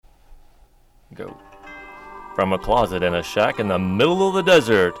Go. From a closet in a shack in the middle of the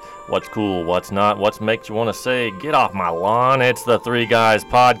desert. What's cool, what's not, what makes you want to say, get off my lawn? It's the Three Guys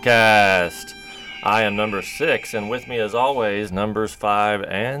Podcast. I am number 6, and with me as always, numbers 5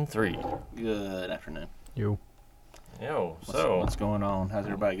 and 3. Good afternoon. Yo. What's going on? How's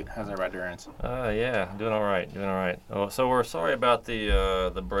everybody doing? Yeah, doing all right. Oh, so we're sorry about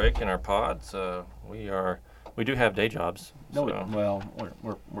the break in our pods. We do have day jobs. No, so. well,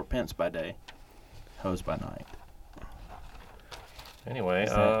 we're pimps by day, hoes by night. Anyway,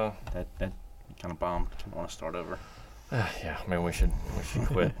 that kind of bombed. I want to start over. Yeah, maybe we should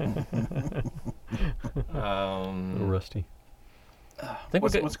quit. A little rusty.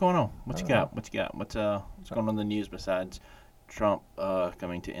 What's going on? What you got? What's going on in the news besides Trump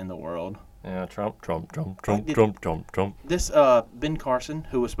coming to end the world? Yeah, Trump. This Ben Carson,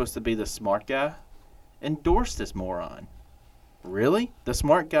 who was supposed to be the smart guy, endorsed this moron. Really? The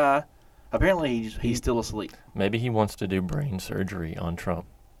smart guy? Apparently he's still asleep. Maybe he wants to do brain surgery on Trump.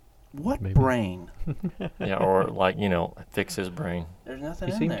 What Maybe. brain? Yeah, or fix his brain. There's nothing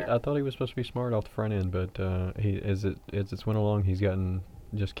in there. I thought he was supposed to be smart off the front end, but as it's went along, he's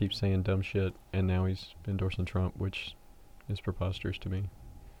just keeps saying dumb shit, and now he's endorsing Trump, which is preposterous to me.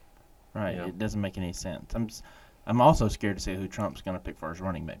 Right. Yeah. It doesn't make any sense. I'm also scared to see who Trump's going to pick for his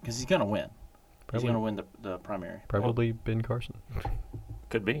running mate because he's going to win. He's going to win the primary. Probably Ben Carson.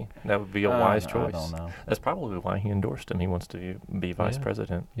 Could be. That would be a wise choice. I don't know. That's probably why he endorsed him. He wants to be vice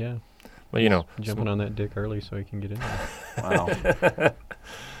president. Yeah. Well, jumping on that dick early so he can get in there. Wow.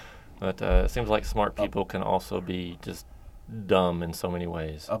 But it seems like smart people can also be just dumb in so many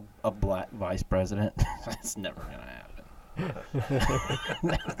ways. A black vice president? That's never going to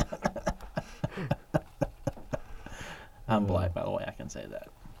happen. I'm black, by the way. I can say that.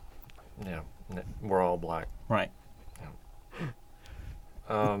 Yeah, we're all black. Right.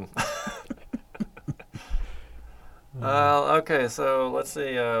 Okay, so let's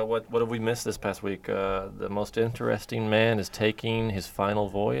see. What have we missed this past week? The most interesting man is taking his final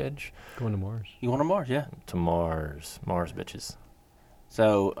voyage. Going to Mars. You going to Mars? Yeah. To Mars. Mars, bitches.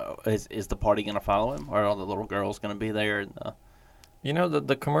 So is the party going to follow him? Or are all the little girls going to be there?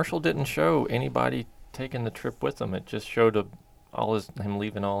 The commercial didn't show anybody taking the trip with him. It just showed him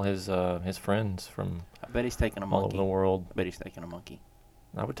leaving all his friends from I bet he's taking a all monkey. over the world. I bet he's taking a monkey.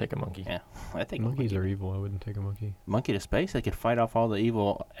 I would take a monkey. Yeah. I think Monkeys are evil. I wouldn't take a monkey. Monkey to space? They could fight off all the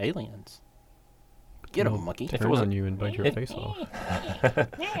evil aliens. Get him, monkey. If it Turn was on you and bite your face off.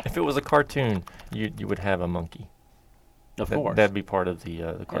 If it was a cartoon, you would have a monkey. Of course. That'd be part of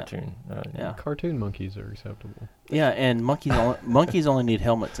the cartoon. Yeah. Cartoon monkeys are acceptable. Yeah, and monkeys only need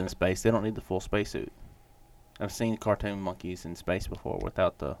helmets in space. They don't need the full spacesuit. I've seen cartoon monkeys in space before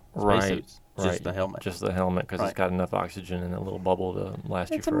without the spacesuits. Just the helmet. Just the helmet, because it's got enough oxygen in that little bubble to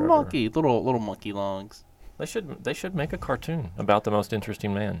last you forever. It's a monkey, little monkey lungs. They should make a cartoon about the most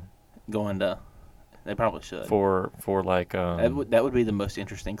interesting man. They probably should. For like that would be the most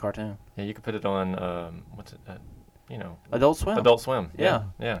interesting cartoon. Yeah, you could put it on what's it? Adult Swim. Adult Swim. Yeah.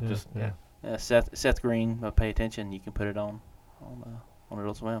 Yeah. Yeah, Seth Green. Pay attention. You can put it on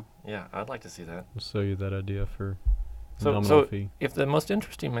Adult Swim. Yeah, I'd like to see that. We'll sell you that idea for a So nominal fee. if the most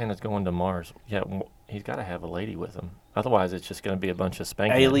interesting man is going to Mars, he's got to have a lady with him. Otherwise, it's just going to be a bunch of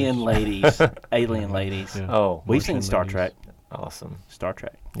spanking. Alien ladies. Alien ladies. Yeah. Oh, We've seen Martian Star ladies. Trek. awesome. Star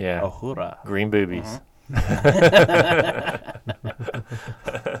Trek. Yeah. Uhura. Green boobies.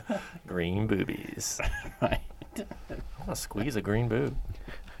 Green boobies. Right. I want to squeeze a green boob.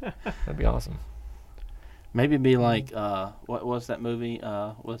 That'd be awesome. Maybe it'd be like what was that movie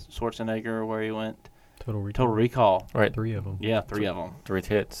with Schwarzenegger where he went? Total Recall. Total Recall. Right. 3 of them. Yeah, 3 of them. 3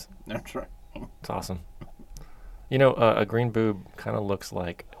 hits. That's right. It's awesome. A green boob kind of looks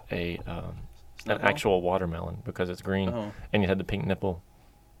like an actual watermelon because it's green Oh. and you had the pink nipple.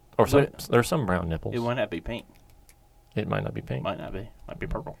 Or there's some brown nipples. It might not be pink. It might not be pink. Might not be. Might be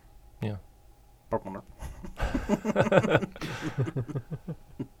purple. Yeah. Purple.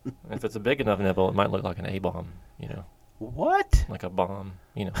 If it's a big enough nipple, it might look like an A-bomb, What? like a bomb,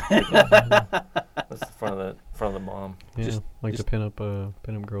 That's the front of the bomb. Yeah, Just- like the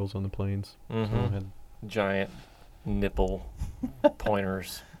pinup girls on the planes. Mm-hmm. So had Giant nipple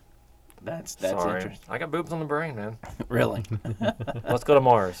pointers. That's Sorry. interesting. I got boobs on the brain, man. Really? Let's go to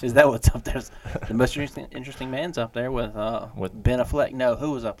Mars. Is that what's up there? The most interesting man's up there with Ben Affleck. No,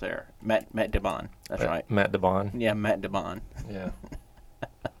 who was up there? Matt Damon. That's right. Matt Damon. Yeah, Matt Damon. Yeah.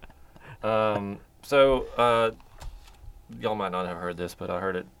 So y'all might not have heard this, but I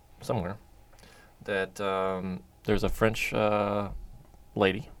heard it somewhere that there's a French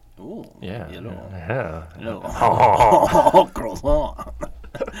lady. Ooh. Yeah. You know. Yeah. You know. Oh, croissant.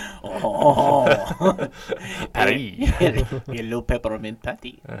 Oh, Oh, Patty. Yellow peppermint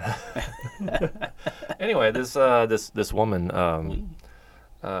patty. Anyway, this woman,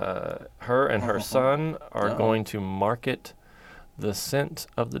 her and her son are going to market the scent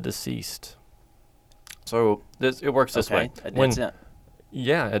of the deceased. So it works this way. A dead scent.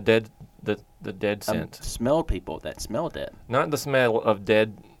 Yeah, the dead scent. Smell people that smell dead. Not the smell of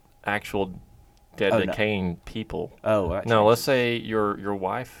actual dead, no. decaying people. Oh, that No, let's changes. say your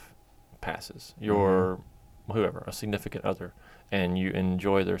wife passes, your whoever, a significant other, and you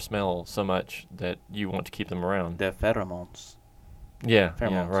enjoy their smell so much that you want to keep them around. The pheromones. Yeah,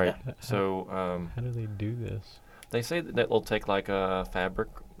 Pheromones, right. yeah. So How do they do this? they say that they'll take like a fabric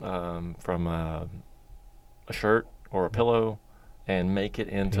from a shirt or a pillow and make it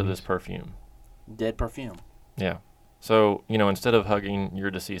into this perfume. Dead perfume. Yeah. So, instead of hugging your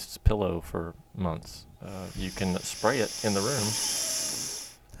deceased's pillow for months, you can spray it in the room.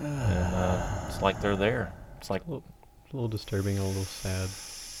 And it's like they're there. It's like, A little disturbing, a little sad.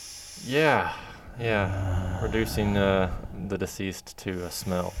 yeah, reducing the deceased to a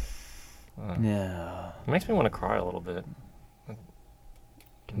smell. Yeah. It makes me want to cry a little bit.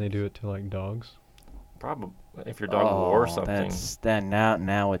 Can they do it to like dogs? Probably if your dog wore something.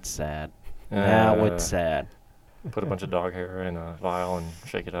 Now it's sad. Now it's sad. Put a bunch of dog hair in a vial and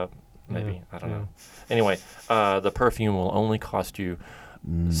shake it up. Maybe. Yeah, I don't yeah. know. Anyway, the perfume will only cost you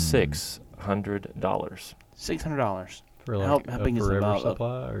 $600. $600. For How like big a is the forever vial?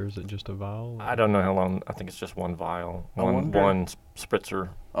 supply, or is it just a vial? I don't know how long. I think it's just one vial. I One wonder- spritzer.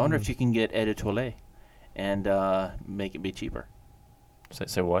 I wonder if you can get Eau de Toilette and make it be cheaper.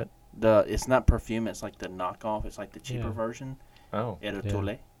 Say what? It's not perfume. It's like the knockoff. It's like the cheaper Yeah. version. Oh, Eau de Yeah.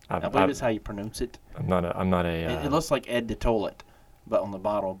 Toilette. I I believe it's how you pronounce it. I'm not a. It looks like Eau de Toilette, but on the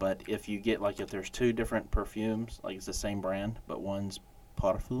bottle. But if you get if there's two different perfumes, like it's the same brand, but one's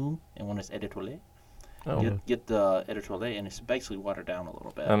Parfum and one is Eau de Toilette. oh. Get the Eau de Toilette, and it's basically watered down a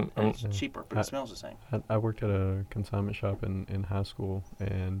little bit. Um, And it's um, cheaper, but it smells the same. I worked at a consignment shop in high school,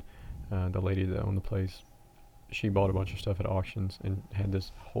 and the lady that owned the place, she bought a bunch of stuff at auctions and had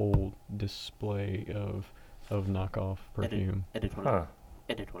this whole display of knockoff perfume. Eau de Toilette. Huh.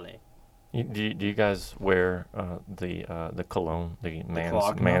 Eau de Toilette. Do you guys wear the cologne, the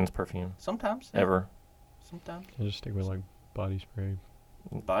cologne? man's perfume Sometimes. yeah. ever? Sometimes. I just stick with like body spray.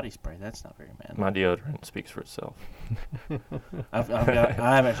 Body spray. That's not very manly. My deodorant speaks for itself. I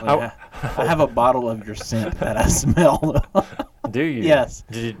have a bottle of your scent that I smell. Do you? Yes.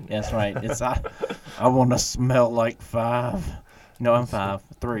 Did you, That's right. It's I want to smell like 5. No, I'm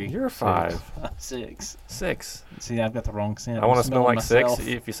 5'3". You're 5. 6. 6. See, I've got the wrong scent. I want to I'm smell like smelling 6. myself.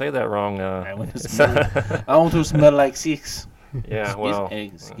 If you say that wrong, I want to smell like 6. yeah, well.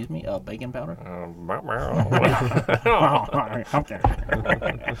 Excuse me, bacon powder.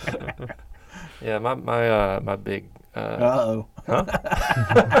 Yeah, my big Uh-oh.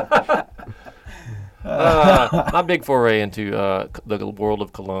 my big foray into the world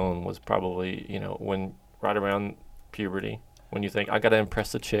of cologne was probably when right around puberty, when you think I gotta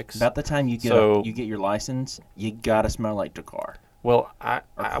impress the chicks. About the time you get So- you get your license, you gotta smell like Dakar. Well, I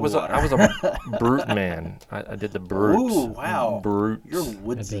was a brute man. I did the brute. Ooh, wow. Brute. You're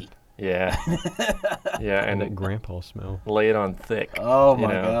woodsy. Yeah. Yeah, And that and grandpa smell. lay it on thick. Oh you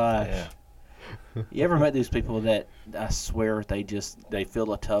my know? gosh. Yeah. You ever met those people that I swear they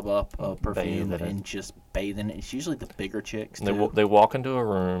fill a tub up of perfume Bathe in it. and just bathe in it? It's usually the bigger chicks And too. they walk into a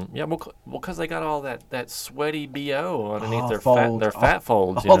room. Yeah, well, because they got all that sweaty bo underneath Oh, their folds. fat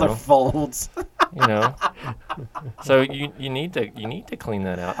folds. All their folds. You know. So you need to clean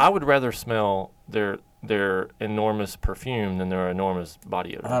that out. I would rather smell their enormous perfume than their enormous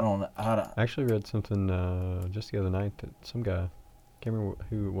body odor. I don't. I actually read something just the other night that some guy, can't remember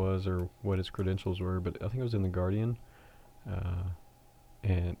who it was or what his credentials were, but I think it was in The Guardian,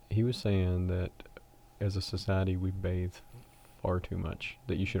 and he was saying that as a society we bathe far too much,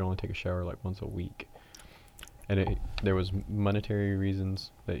 that you should only take a shower like once a week. And there was monetary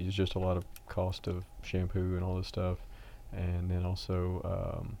reasons, that it was just a lot of cost of shampoo and all this stuff, and then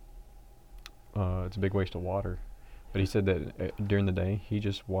also it's a big waste of water. But he said that during the day he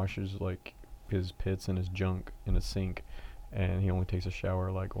just washes like his pits and his junk in a sink, and he only takes a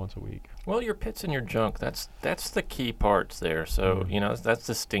shower like once a week. Well, your pits and your junk, that's the key parts there. So, that's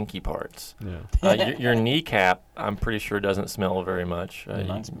the stinky parts. Yeah. Your kneecap, I'm pretty sure, doesn't smell very much.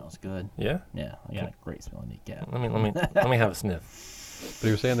 Mine smells good. Yeah? Yeah, I got a great smelling kneecap. Let me have a sniff. But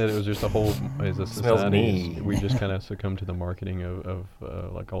he was saying that it was just a whole, as a Smells society, mean. we just kind of succumb to the marketing of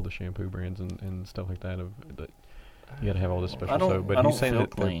like all the shampoo brands and stuff like that. That you got to have all this special I don't- soap. But I he's don't saying feel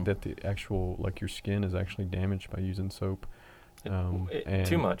that clean. the actual, like your skin is actually damaged by using soap. And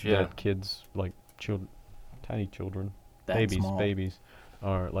too much, yeah. that kids, like tiny children, That small. babies,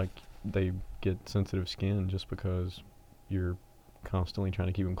 are like they get sensitive skin just because you're constantly trying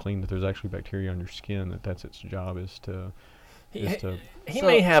to keep them clean. That there's actually bacteria on your skin. That's its job is to. He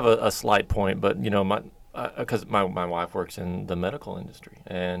may have a slight point, but because my wife works in the medical industry,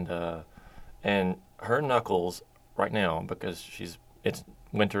 and her knuckles right now, because it's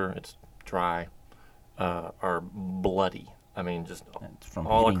winter, it's dry, are bloody. I mean, just That's from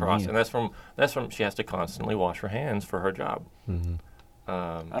all hitting across, you. and that's from she has to constantly wash her hands for her job. Mm-hmm.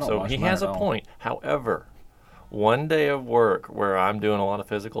 don't So wash he mine has at a all. point. However, one day of work where I'm doing a lot of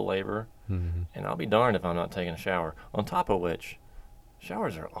physical labor, Mm-hmm. and I'll be darned if I'm not taking a shower. On top of which,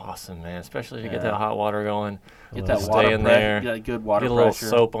 showers are awesome, man. Especially if you get Yeah. that hot water going. Get Well, that stay water in pressure. there, Get that good water Get a little pressure.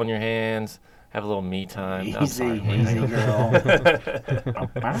 soap on your hands. Have a little me time. I'm Easy, sorry. easy, girl.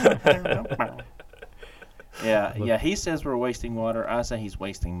 Yeah. He says we're wasting water. I say he's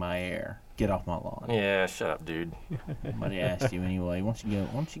wasting my air. Get off my lawn. Yeah, shut up, dude. Somebody asked you anyway. Why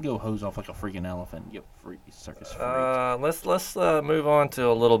don't you go hose off like a freaking elephant? You freak, you circus freak. Let's move on to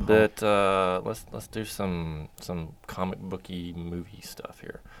a little bit. Let's do some comic booky movie stuff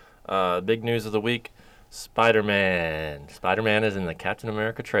here. Big news of the week: Spider-Man. Spider-Man is in the Captain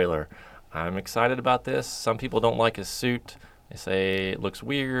America trailer. I'm excited about this. Some people don't like his suit. They say it looks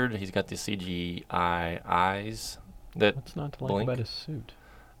weird. He's got the CGI eyes that What's not to like blink. about his suit?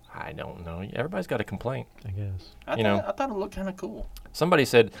 I don't know. Everybody's got a complaint. I guess. you know. I thought it looked kind of cool. Somebody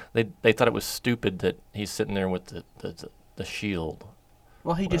said they thought it was stupid that he's sitting there with the shield.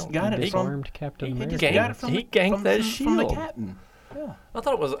 Well, he just Well, got it from. Disarmed Captain He America. just got it from. He ganked from, that from the shield. captain. Yeah. I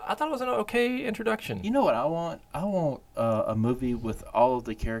thought it was an okay introduction. You know what I want? I want a movie with all of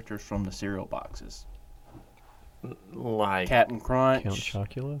the characters from the cereal boxes. Like Captain Crunch, Count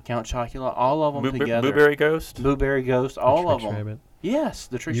Chocula. Count Chocula, all of them together. Blueberry Ghost. Blueberry Ghost, all of Trix them. Rabbit. Yes,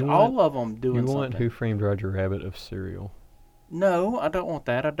 the tricks, You all want- of them doing You want something. Who Framed Roger Rabbit of cereal? No, I don't want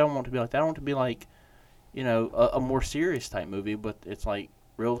that. I don't want it to be like that. I want it to be like, a more serious type movie, but it's like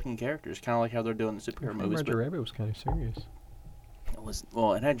real looking characters, kind of like how they're doing the Who superhero Framed movies. Roger But Rabbit was kind of serious.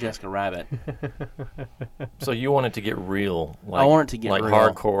 it had Jessica Rabbit. So you want it to get real, like I want it to get like real.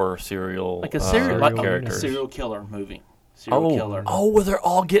 hardcore serial, Like a serial, like a characters. serial killer movie. Serial killer. where they're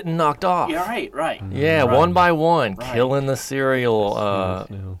all getting knocked off. Yeah, right. Yeah, Right. one by one, Right. killing the serial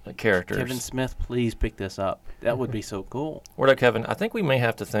No. characters. Kevin Smith, please pick this up. That would be so cool. Word up, Kevin. I think we may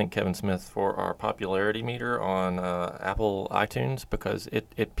have to thank Kevin Smith for our popularity meter on Apple iTunes because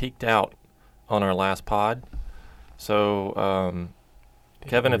it peaked out on our last pod. So,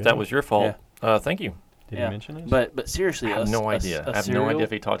 Kevin, if that really? was your fault, thank you. Did Yeah. he mention us? But seriously, I have no idea. I have no idea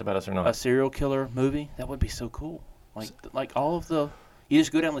if he talked about us or a not. serial killer movie, that would be so cool. Like all of the, you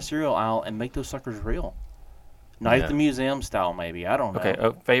just go down the cereal aisle and make those suckers real. Night Yeah. at the Museum style, maybe. I don't know.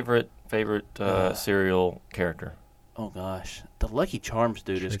 Okay, favorite serial character? Oh gosh, the Lucky Charms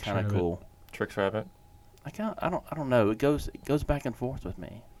dude is Trix kind of Rabbit. cool. Trix Rabbit. I don't know. It goes back and forth with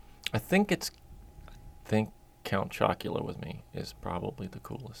me. I think Count Chocula with me is probably the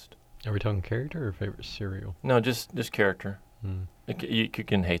coolest. Are we talking character or favorite cereal? No, just character. Hmm. You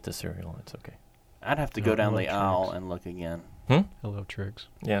can hate the cereal. It's okay. I'd have to No, go I down love the aisle Trix. and look again. I love Trix.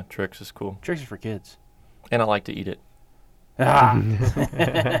 Yeah, Trix is cool, Tricks is for kids. and I like to eat it. Ah.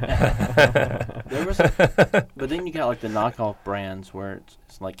 There was, but then you got like the knockoff brands where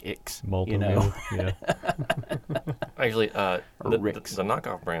it's like Ix, Malto you know. milk, yeah. Actually, the Ricks.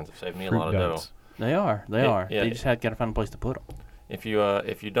 knockoff brands have saved me a Fruit lot of dough. Dots. They are. Yeah, They just got to find a place to put them. If you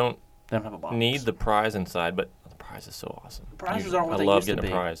don't They don't have a box. need the prize inside, but the prize is so awesome. Prizes You- aren't what I they love used to getting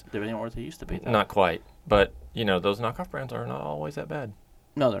be. a prize. They aren't what they used to be. Though. Not quite, but those knockoff brands are not always that bad.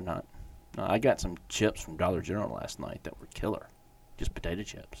 No, they're not. No, I got some chips from Dollar General last night that were killer. Just potato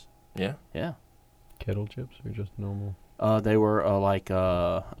chips. Yeah. Yeah. Kettle chips or just normal? They were like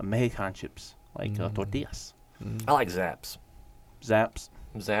Mexican chips, like tortillas. Mm. I like Zaps. Zaps.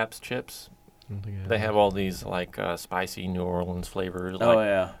 Zaps chips. I don't think I They have all these like spicy New Orleans flavors, Oh like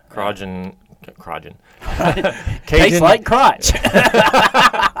yeah. Cajun. Tastes like crotch.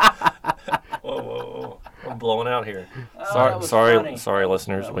 Whoa. We're blowing out here. Oh, that was sorry, funny. sorry,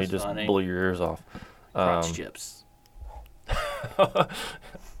 listeners. That We was just funny. blew your ears off. Crotch chips.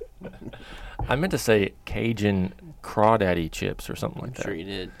 I meant to say Cajun crawdaddy chips or something I'm like that. sure you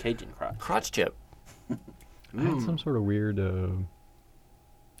did. Cajun crotch. Crotch chip. I had some sort of weird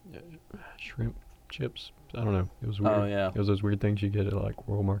shrimp chips. I don't know. It was weird. Oh, yeah. It was those weird things you get at like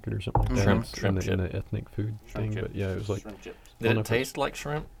World Market or something like that. Shrimp in chip. the ethnic food Shrimp thing. chip. But yeah, it was like Shrimp chips. Did Well, it if it's- taste like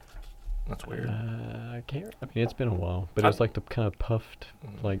shrimp? That's weird. I can't. I mean, it's been a while, but it was like the kind of puffed,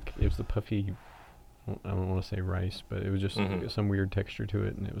 like it was the puffy I don't want to say rice, but it was just Mhm. some weird texture to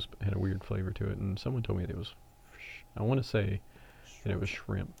it, and it had a weird flavor to it. And someone told me that it was, I want to say that it was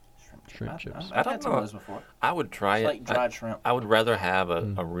shrimp. Shrimp chips. I've I had don't some know. of those before. I would try It's it. like dried shrimp. I would rather have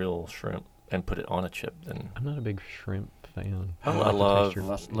Mm. a real shrimp and put it on a chip than I'm not a big shrimp fan. I don't like the love- texture,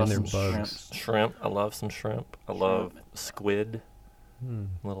 Love and they're some bugs. shrimp. I love some shrimp. I love squid, Hmm.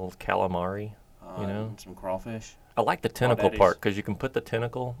 little calamari. You know? and some crawfish. I like the tentacle Crawdaddies. part because you can put the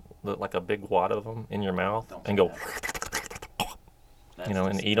tentacle, like a big wad of them, in your mouth Don't and say go, that. That's You know,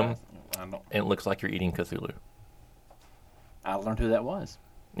 and eat 'em. disgusting. I don't. and it looks like you're eating Cthulhu. I learned who that was.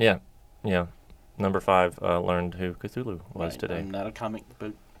 Yeah, yeah. Number 5 learned who Cthulhu was Right, today. I'm not a comic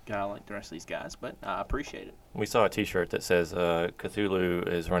book guy like the rest of these guys, but I appreciate it. We saw a T-shirt that says Cthulhu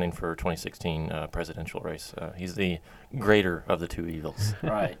is running for 2016 presidential race. He's the greater of the two evils.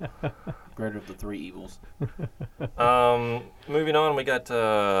 Right. Greater of the three evils. Moving on, we got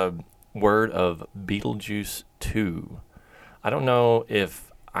word of Beetlejuice 2. I don't know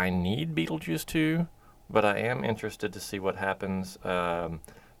if I need Beetlejuice 2, but I am interested to see what happens.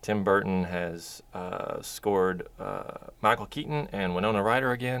 Tim Burton has scored Michael Keaton and Winona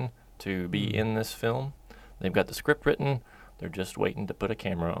Ryder again to be in this film. They've got the script written. They're just waiting to put a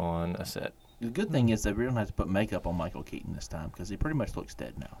camera on a set. The good thing is that we don't have to put makeup on Michael Keaton this time because he pretty much looks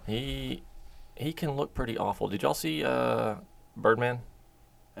dead now. He can look pretty awful. Did y'all see Birdman?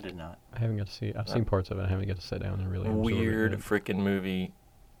 I did not. I haven't got to see. I've seen parts of it. I haven't got to sit down and really absorb it Weird yet. freaking movie.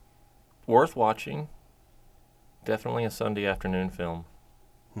 Worth watching. Definitely a Sunday afternoon film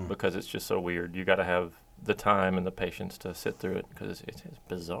because it's just so weird. You got to have the time and the patience to sit through it because it's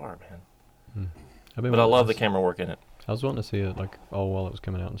bizarre, man. I've been But I wanting love to the camera work in it. I was wanting to see it like all while it was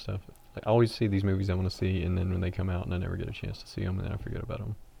coming out and stuff. Like, I always see these movies I want to see, and then when they come out, and I never get a chance to see them, and then I forget about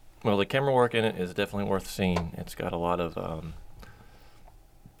them. Well, the camera work in it is definitely worth seeing. It's got a lot of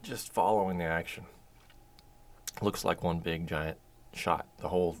just following the action. Looks like one big giant shot. The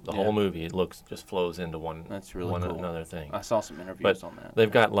whole movie, it just flows into one. That's really one cool. another thing. I saw some interviews But on that.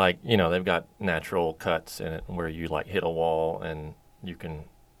 They've got they've got natural cuts in it where you like hit a wall and you can,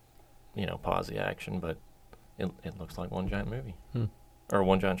 pause the action, but it looks like one giant movie or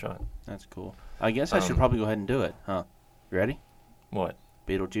one giant shot. That's cool. I guess I should probably go ahead and do it, huh? You ready? What?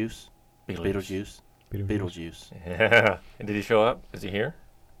 Beetlejuice. Beetlejuice. Beetlejuice. Yeah. And did he show up? Is he here?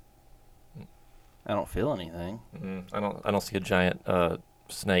 I don't feel anything. I don't see a giant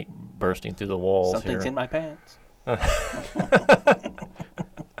snake bursting through the walls Something's here. in my pants.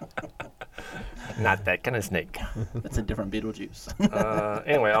 Not that kind of snake. That's a different Beetlejuice.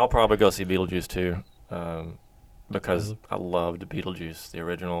 Anyway, I'll probably go see Beetlejuice too, because I loved Beetlejuice. The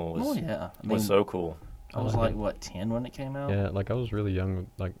original was Oh yeah, was so cool. I was like what 10 when it came out. Yeah, like I was really young.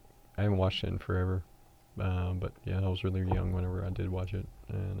 Like I haven't watched it in forever, but yeah, I was really young whenever I did watch it,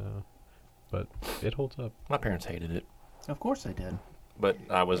 and but it holds up. My parents hated it, Of course they did. but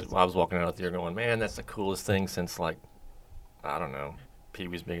I was walking out there going, man, that's the coolest thing since like, I don't know,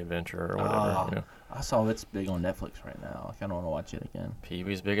 Pee-wee's Big Adventure or whatever. I saw it's big on Netflix right now. I kind of want to watch it again.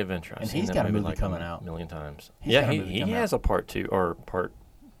 Pee-wee's Big Adventure. I've And seen he's that got a movie like coming out. a million times. He's Yeah, got a movie he coming has out. a part 2 or part.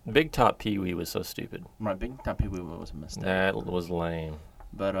 Big Top Pee-wee was so stupid. Right, Big Time Pee-wee was a mistake. That was lame.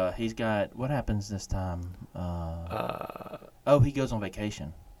 But he's got what happens this time? He goes on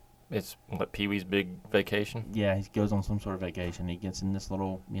vacation. It's what Pee-wee's Big Vacation. Yeah, he goes on some sort of vacation. He gets in this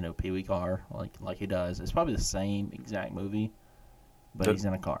little, Pee-wee car, like he does. It's probably the same exact movie, but he's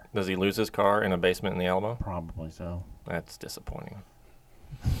in a car. Does he lose his car in a basement in the Alamo? Probably so. That's disappointing.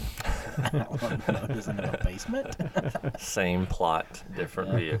 Is it in a basement? Same plot,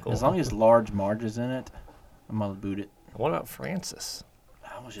 different vehicle. As long as Large Marge is in it, I'm gonna boot it. What about Francis?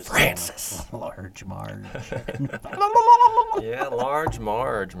 I was just Francis. saying, Large Marge. Yeah, Large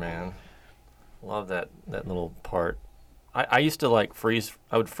Marge, man. Love that little part. I used to I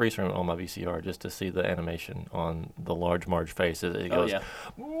would freeze frame it on my VCR just to see the animation on the Large Marge face as it goes.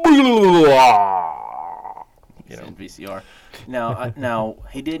 It's in VCR. Now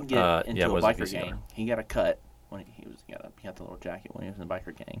he did get into yeah, it a was a biker VCR. gang. He got a cut when he got the little jacket when he was in the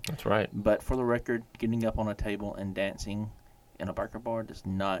biker gang. That's right. But for the record, getting up on a table and dancing in a biker bar does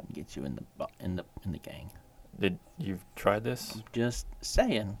not get you in the gang. Did you tried this? Just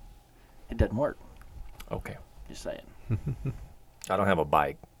saying, it doesn't work. Okay. Just saying. I don't have a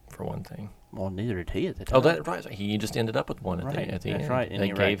bike for one thing. Well, neither did he at the time. Oh, that's right. He just ended up with one at Right, the that's end. right, and They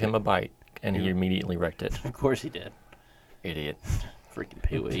he gave wrecked him it. a bike, and he immediately wrecked it. Of course he did. Idiot. Freaking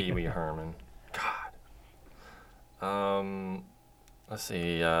Pee-wee. Pee-wee Herman. God. Let's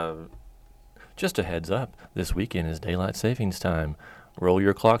see. Just a heads up. This weekend is daylight savings time. Roll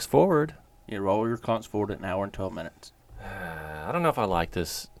your clocks forward. You roll your clocks forward an hour and 12 minutes. I don't know if I like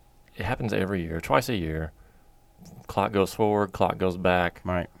this. it happens every year, twice a year. Clock goes forward, clock goes back.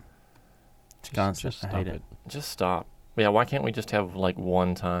 Right. It's constant. Just I stop hate it. it. Just stop. Yeah, why can't we just have like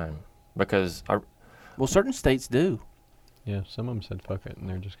one time? Because Well, certain states do. Yeah, some of them said fuck it, and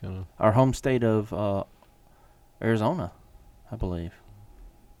they're just gonna. Our home state of Arizona, I believe.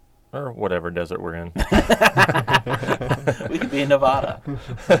 or whatever desert we're in. We could be in Nevada.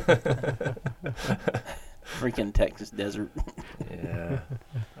 Freaking Texas desert. Yeah,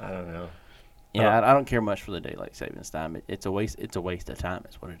 I don't know. Yeah, I don't care much for the daylight savings time. It's a waste. It's a waste of time.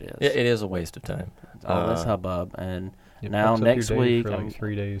 Is what it is. It is a waste of time. It's all this hubbub, and It now fucks up your next day week, for I'm- like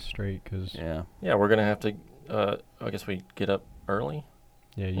 3 days straight, because yeah, Yeah, we're gonna have to. I guess we get up early.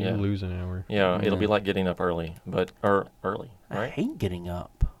 yeah, you Yeah. lose an hour. Yeah, it'll be Yeah. like getting up early, but early, I right? hate getting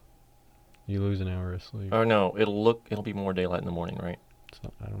up. You lose an hour of sleep. Oh no, it'll be more daylight in the morning, right? It's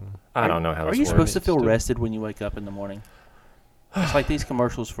not, I don't know. I don't know how Are this you works. supposed to feel Still- rested when you wake up in the morning? It's like these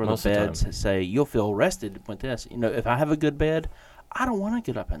commercials for Most the of the beds that say you'll feel rested with this. You know, if I have a good bed, I don't want to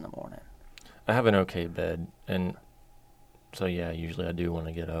get up in the morning. I have an okay bed, and so yeah, usually I do want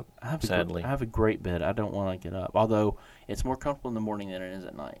to get up. I have Sadly. I have a great bed. I don't want to get up. Although it's more comfortable in the morning than it is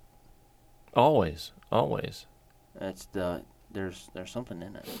at night. Always. There's something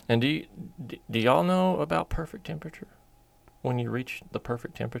in it. And do y'all know about perfect temperature? When you reach the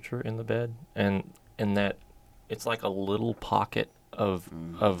perfect temperature in the bed, and in that, it's like a little pocket of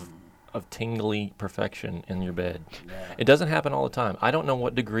tingly perfection in your bed. Yeah. It doesn't happen all the time. I don't know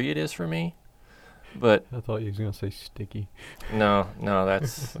what degree it is for me, but I thought you was gonna say sticky. no,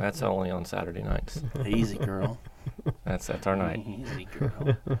 that's only on Saturday nights. Easy, girl. That's our night. Easy,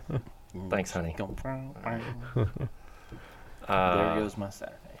 girl. Thanks, honey. There goes my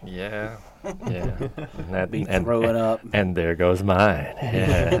Saturday. Yeah, yeah. Be throwing up. And there goes mine.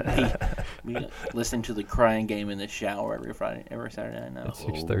 Yeah. Be listening to the crying game in the shower every Saturday night. Now. At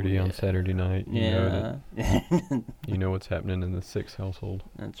 6:30 on Saturday night. You know Yeah, that, you know what's happening in the Six household.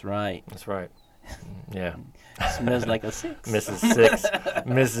 that's right. That's right. Yeah. Smells like a six.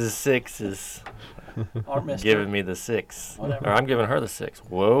 Mrs. Six is Or Mr. giving me the 6. Whatever. Or I'm giving her the 6.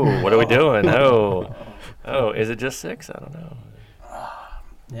 Whoa, what are we doing? Oh, is it just 6? I don't know.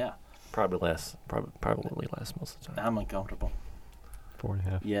 Yeah, Probably less. Probably less most of the time. I'm uncomfortable.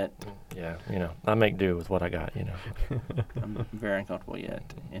 4.5. Yet Yeah, I make do with what I got, I'm very uncomfortable.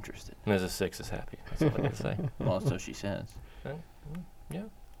 Yet interested. Mrs. 6 is happy. That's all I can say. Well, so she says. Yeah.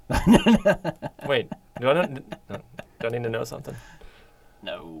 Wait, do I need to know something?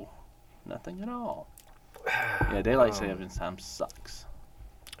 No, nothing at all. Yeah, daylight savings time sucks.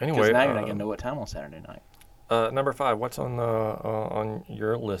 Anyway, Because now you're not gonna know what time on Saturday night. number 5. What's on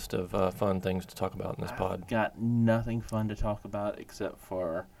your list of fun things to talk about in this pod? I've got nothing fun to talk about except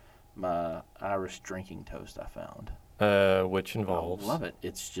for my Irish drinking toast I found. Which involves. I love it.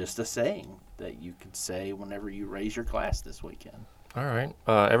 It's just a saying that you can say whenever you raise your glass this weekend. All right,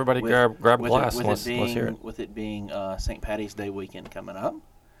 everybody, With- grab a with glass. It, And let's hear it. With it being St. Patty's Day weekend coming up,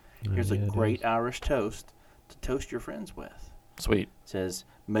 Oh, here's a yeah, it great is. Irish toast to toast your friends with. Sweet. It says,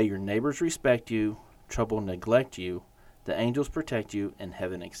 "May your neighbors respect you, trouble neglect you, the angels protect you, and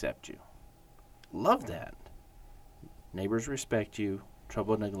heaven accept you." Love that. Neighbors respect you,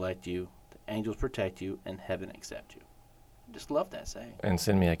 trouble neglect you, the angels protect you, and heaven accept you. Just love that saying. And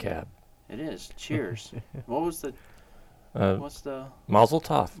send me a cab. It is. Cheers. What was the? Uh, What's the? Mazel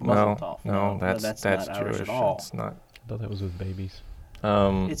tov. Mazel tov. No, No, that's that's Jewish. not Irish at all. It's not. I thought that was with babies.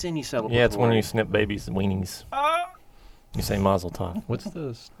 It's any celebratory. Yeah, it's when you snip babies' weenies. You say Mazel tov. What's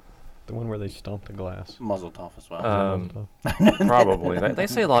the one where they stomp the glass? Muzzle tough as well. Probably. They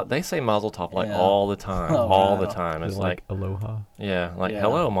say a lot. They say Mazel tov like Yeah. all the time. Oh, all wow. the time. Is It's it like aloha? yeah, like Yeah.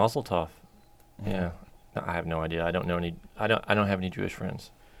 hello, Mazel tov. Yeah. No, I have no idea. I don't know any. I don't have any Jewish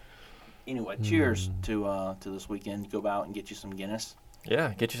friends. Anyway, cheers to this weekend. Go out and get you some Guinness.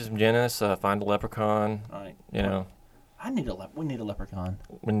 Yeah, get you some Guinness. Find a leprechaun. All right. You know, We need a leprechaun.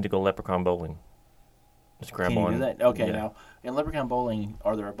 we need to go leprechaun bowling. Just grab Can you one. do that? Okay. Yeah. Now, in leprechaun bowling,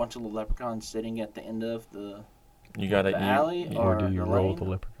 are there a bunch of little leprechauns sitting at the end of the You got to alley, Or or do you the roll lane? the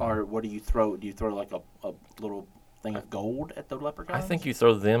leprechaun? Or what do you throw? Do you throw like a little thing of gold at the leprechaun? I think you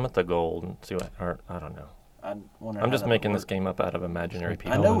throw them at the gold and see what. Or I don't know. I'm just making this game up out of imaginary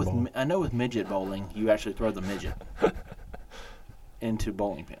people. I know with midget bowling, you actually throw the midget into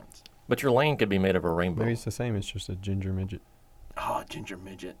bowling pins. But your lane could be made of a rainbow. Maybe it's the same. It's just a ginger midget. Oh, ginger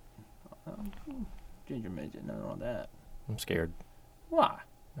midget. Ginger midget. Nothing wrong with that. I'm scared. Why?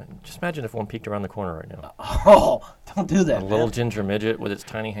 Just imagine if one peeked around the corner right now. Oh, don't do that. A little man. ginger midget with its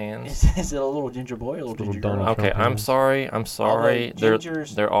tiny hands. Is it a little ginger boy or a little Little ginger girl? Donald Okay, Trump I'm hands. sorry. I'm sorry.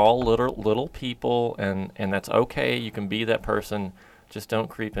 gingers- They're all little people, and that's okay. You can be that person. Just don't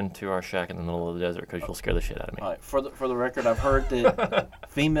creep into our shack in the middle of the desert because you'll scare the shit out of me. All right. For the record, I've heard that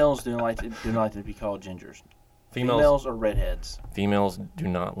females do not like to be called gingers. Females are redheads. Females do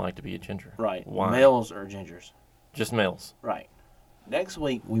not like to be a ginger. Right. Why? Males are gingers. Just males. Right. Next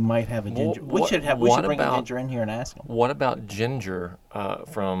week we might have a ginger. What- we should bring a ginger in here and ask him. What about Ginger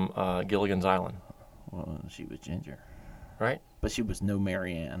from Gilligan's Island? Well, she was ginger, Right? but she was no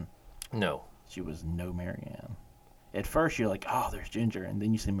Marianne. No. She was no Marianne. At first you're like, oh, there's Ginger, and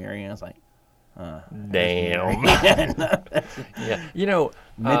then you see Marianne. It's like, Damn. Marianne. Yeah. You know,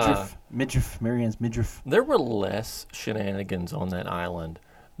 midriff, Marianne's midriff. there were less shenanigans on that island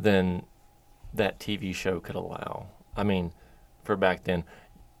than that TV show could allow. I mean, for back then,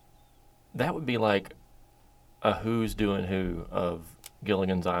 that would be like a Who's Doing Who of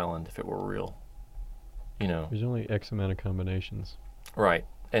Gilligan's Island if it were real. You know, There's only X amount of combinations. right?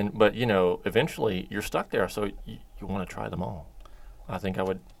 But you know, eventually you're stuck there, so you want to try them all. I think I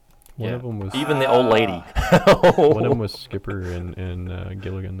would. One yeah. of them was Even the old lady. one of them was Skipper and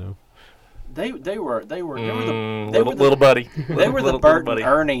Gilligan though. They were Little buddy. They were the Little Bert buddy.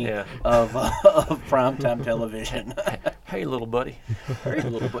 and Ernie Yeah. of primetime television. Hey, little buddy. Hey,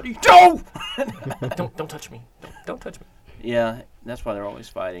 little buddy, Joe! Don't touch me. Don't touch me. Yeah, that's why they're always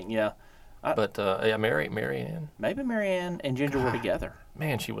fighting. Yeah, But yeah, Marianne. maybe Marianne and Ginger were together.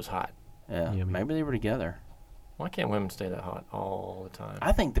 Man, she was hot. Yeah, Yummy. maybe they were together. Why can't women stay that hot all the time?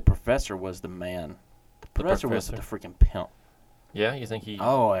 I think the professor was the man. The professor was the professor? freaking pimp. Yeah, you think he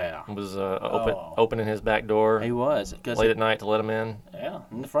Oh yeah, was Oh. opening his back door he was. 'Cause late at night to let him in, yeah,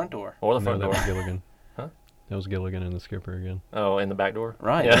 in the front door. or the No, front that door? was Gilligan. Huh? That was Gilligan and the Skipper again. Oh, in the back door.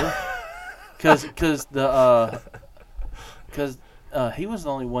 Right. Yeah. Because he was the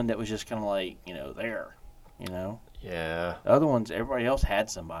only one that was just kind of like, there. Yeah. The other ones, everybody else had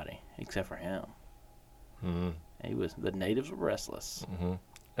somebody except for him. Mm-hmm. The natives were restless. Mm-hmm.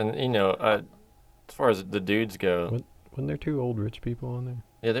 And you know, as far as the dudes go, Wasn't there two old rich people on there?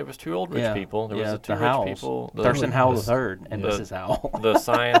 yeah, there was two old rich Yeah. people. There Yeah, was the two the rich Howells. people. Thurston Howell this- III and the- Mrs. Howell. The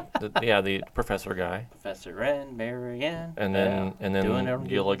science, the professor guy, Professor and Marianne. and then Doing it on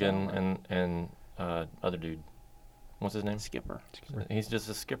Gilligan Gilligan's and other dude. What's his name? Skipper. Skipper. He's just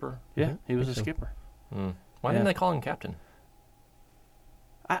a skipper. Yeah, he was a think so. skipper. Mm. Why Yeah. didn't they call him captain?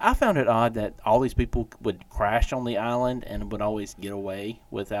 I found it odd that all these people would crash on the island and would always get away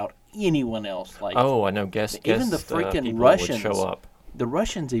without anyone else. Like, Oh, I know. Guess even the freaking people Russians would show up. the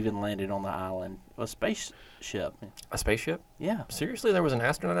Russians even landed on the island. A spaceship. A spaceship? Yeah. Seriously, there was an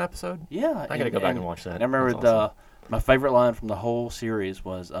astronaut episode? Yeah. I gotta go back and watch that. I remember That's awesome. my favorite line from the whole series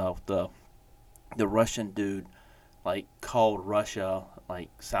was the Russian dude like called Russia like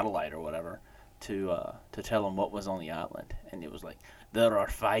satellite or whatever to tell him what was on the island, and it was like, there are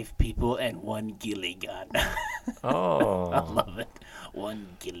 5 people and 1 Gilligan. Oh, I love it. 1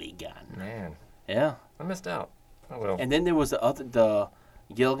 Gilligan. man, Yeah. I missed out. Oh well. And then there was the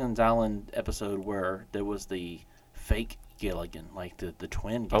Gilligan's Island episode where there was the fake Gilligan, like the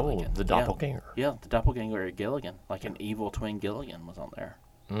twin Gilligan. the Yeah. doppelganger. Yeah, the doppelganger Gilligan, like an evil twin Gilligan was on there.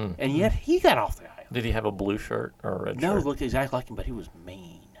 Mm. And yet he got off the island. Did he have a blue shirt or a red No, shirt? looked exactly like him, but he was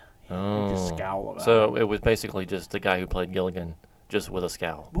mean. He just Oh. scowled about So it. it was basically just the guy who played Gilligan, just with a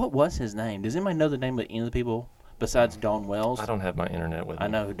scowl. What was his name? Does anybody know the name of any of the people besides Dawn Wells? I don't have my internet with me. I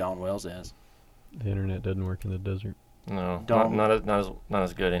know who Dawn Wells is. The internet doesn't work in the desert. No, Don't- not as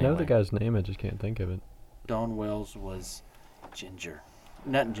good I anyway. know the guy's name, I just can't think of it. Dawn Wells was Ginger.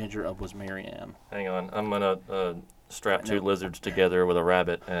 Not Ginger, was Marianne. Hang on, I'm gonna strap two No. lizards together with a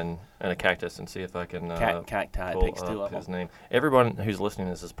rabbit and a cactus and see if I can Cacti pull picks 2 up of his them. name. Everyone who's listening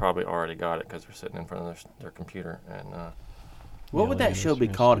to this has probably already got it because they're sitting in front of their computer. And What would that Gilligan show is be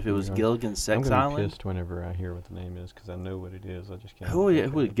just called if it super was young. Gilligan's I'm Sex gonna be Island? pissed whenever I hear what the name is because I know what it is. I just can't. Who think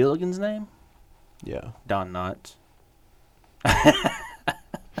of was it. Gilligan's name? Yeah. Don Knotts.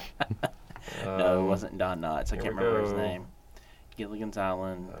 No, it wasn't Don Knotts. I here can't we remember his go. name. Gilligan's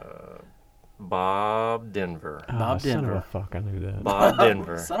Island. Bob Denver. Bob Son of Denver. a fuck, I knew that. Bob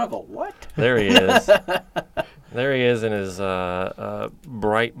Denver. Son of a what? There he is. There he is in his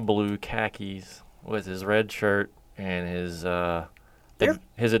bright blue khakis with his red shirt and his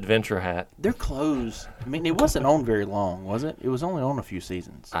his adventure hat. Their clothes. I mean, it wasn't on very long, was it? It was only on a few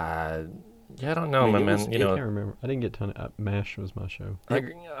seasons. Yeah, I don't know, I mean, my it man. was- You I know, can't remember. I didn't get MASH was my show.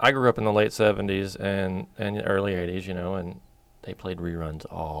 I grew up in the late 70s and early 80s, you know, and they played reruns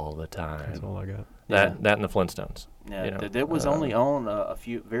all the That's time. all I got. Yeah. That and the Flintstones. Yeah, you know, it was only on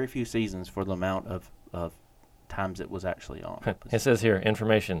very few seasons for the amount of times it was actually on. It says here,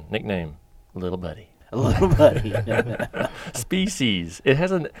 information, nickname, Little Buddy. A little buddy. Species. It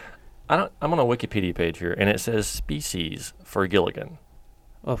has an. I'm on a Wikipedia page here, and it says species for Gilligan.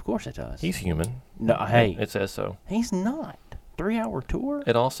 Well, of course it does. He's human. No, hey. It says so. He's not. 3-hour tour?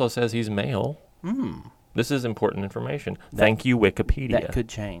 It also says he's male. This is important information. Thank you, Wikipedia. That could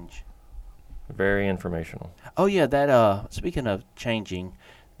change. Very informational. Oh, yeah, that, speaking of changing,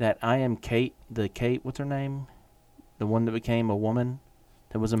 that I Am Kate, what's her name? The one that became a woman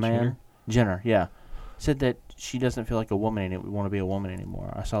that was a man? Jenner, yeah. Said that she doesn't feel like a woman and want to be a woman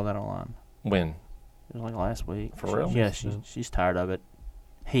anymore. I saw that online. When? It was like last week. For real? Yeah, she's tired of it.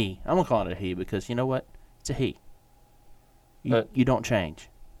 I'm going to call it a he because you know what? It's a he. You don't change.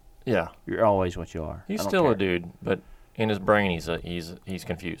 Yeah. You're always what you are. He's still a dude, but in his brain he's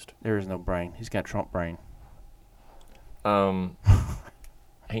confused. There is no brain. He's got Trump brain.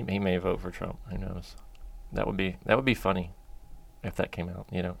 He may vote for Trump. Who knows? That would be funny if that came out.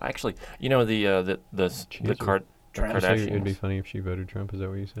 Actually, the Kardashians. It'd be funny if she voted Trump. Is that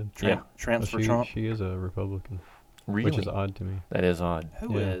what you said? Trump for Trump. She is a Republican. Really? Which is odd to me. That is odd.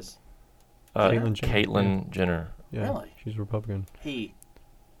 Who is? Caitlyn Jenner. Yeah, really? She's Republican. He.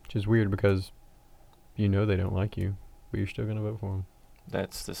 Which is weird because they don't like you, but you're still gonna vote for them.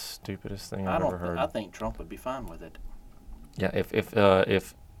 That's the stupidest thing I've ever heard. I think Trump would be fine with it. Yeah, if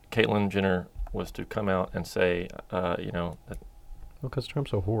Caitlyn Jenner was to come out and say, well, because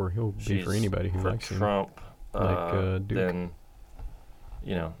Trump's a whore, he'll be for anybody who likes Trump, him. Like Duke. Then,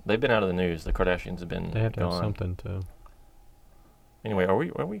 they've been out of the news. The Kardashians have been. They have to gone. have something to. Anyway,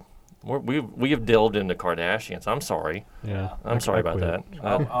 we have delved into Kardashians. I'm sorry. Yeah. I'm sorry about that.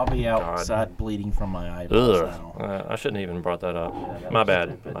 I'll be outside bleeding from my eyeballs now. I shouldn't have even brought that up. My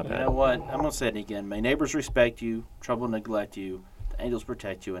bad. You know what? I'm going to say it again. May neighbors respect you, trouble neglect you, the angels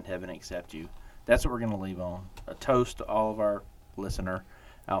protect you, and heaven accept you. That's what we're going to leave on. A toast to all of our listener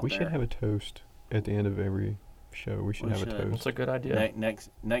out there. We should have a toast at the end of every show. We should have a toast. That's a good idea.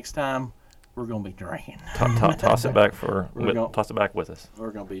 Next time, we're going to be drinking. Toss it back toss it back with us.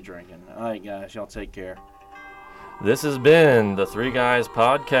 We're going to be drinking. All right, guys. Y'all take care. This has been the Three Guys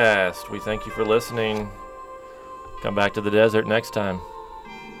Podcast. We thank you for listening. Come back to the desert next time.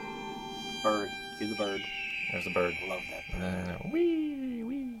 Bird. Cue the bird. There's a bird. Love that bird.